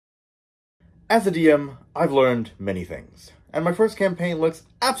As a DM, I've learned many things, and my first campaign looks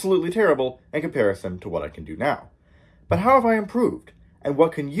absolutely terrible in comparison to what I can do now. But how have I improved, and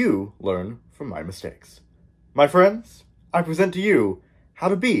what can you learn from my mistakes? My friends, I present to you how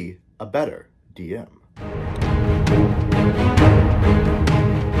to be a better DM.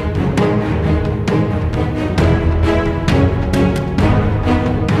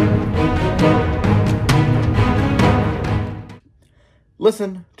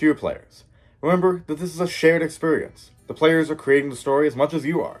 Listen to your players. Remember that this is a shared experience. The players are creating the story as much as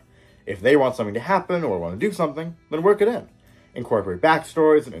you are. If they want something to happen or want to do something, then work it in. Incorporate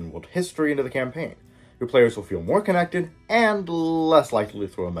backstories and in-world history into the campaign. Your players will feel more connected and less likely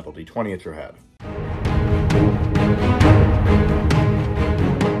to throw a metal d20 at your head.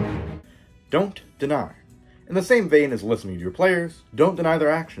 Don't deny. In the same vein as listening to your players, don't deny their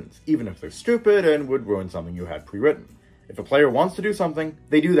actions, even if they're stupid and would ruin something you had pre-written. If a player wants to do something,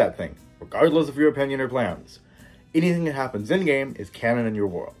 they do that thing, regardless of your opinion or plans. Anything that happens in-game is canon in your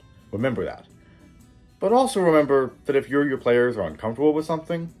world. Remember that. But also remember that if you or your players are uncomfortable with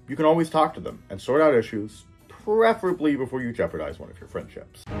something, you can always talk to them and sort out issues, preferably before you jeopardize one of your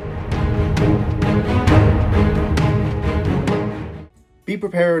friendships. Be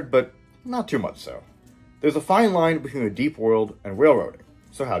prepared, but not too much so. There's a fine line between a deep world and railroading,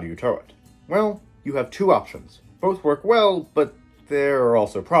 so how do you tow it? Well, you have two options. Both work well, but there are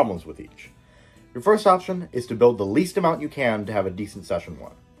also problems with each. Your first option is to build the least amount you can to have a decent session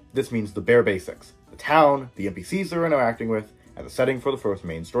 1. This means the bare basics, the town, the NPCs they're interacting with, and the setting for the first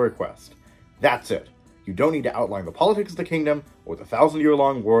main story quest. That's it. You don't need to outline the politics of the kingdom or the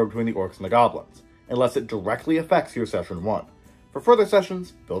 1,000-year-long war between the orcs and the goblins, unless it directly affects your session 1. For further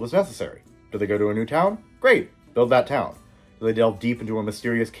sessions, build as necessary. Do they go to a new town? Great, build that town. Do they delve deep into a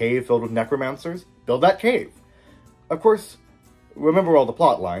mysterious cave filled with necromancers? Build that cave. Of course, remember all the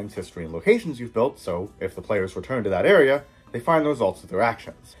plot lines, history, and locations you've built, so if the players return to that area, they find the results of their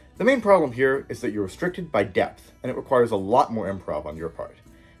actions. The main problem here is that you're restricted by depth, and it requires a lot more improv on your part.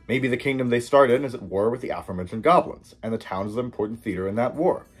 Maybe the kingdom they start in is at war with the aforementioned goblins, and the town is an important theater in that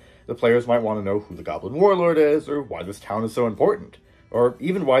war. The players might want to know who the goblin warlord is, or why this town is so important, or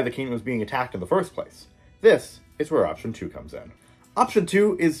even why the kingdom is being attacked in the first place. This is where option 2 comes in. Option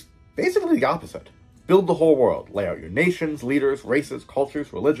 2 is basically the opposite. Build the whole world, lay out your nations, leaders, races,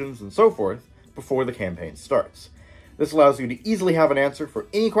 cultures, religions, and so forth before the campaign starts. This allows you to easily have an answer for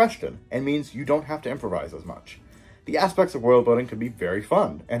any question, and means you don't have to improvise as much. The aspects of world building can be very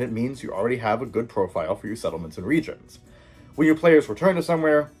fun, and it means you already have a good profile for your settlements and regions. When your players return to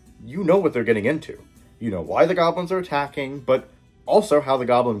somewhere, you know what they're getting into. You know why the goblins are attacking, but also how the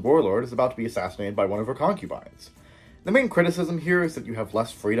goblin warlord is about to be assassinated by one of her concubines. The main criticism here is that you have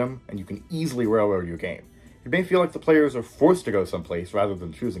less freedom, and you can easily railroad your game. It may feel like the players are forced to go someplace rather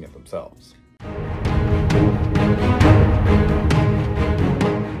than choosing it themselves.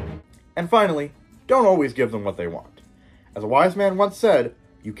 And finally, don't always give them what they want. As a wise man once said,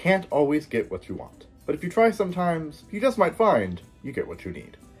 you can't always get what you want. But if you try sometimes, you just might find you get what you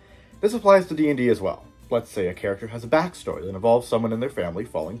need. This applies to D&D as well. Let's say a character has a backstory that involves someone in their family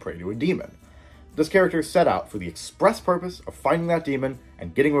falling prey to a demon. This character set out for the express purpose of finding that demon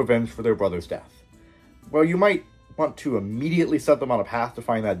and getting revenge for their brother's death. While you might want to immediately set them on a path to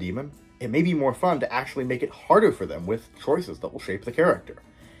find that demon, it may be more fun to actually make it harder for them with choices that will shape the character.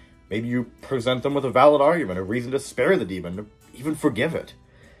 Maybe you present them with a valid argument, a reason to spare the demon, or even forgive it.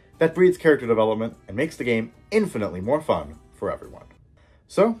 That breeds character development and makes the game infinitely more fun for everyone.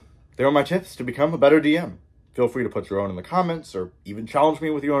 So, there are my tips to become a better DM. Feel free to put your own in the comments, or even challenge me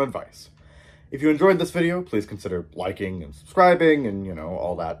with your own advice. If you enjoyed this video, please consider liking and subscribing and,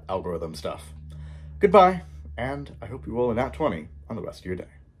 all that algorithm stuff. Goodbye, and I hope you roll a nat 20 on the rest of your day.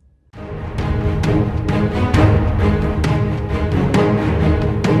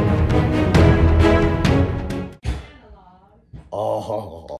 Oh.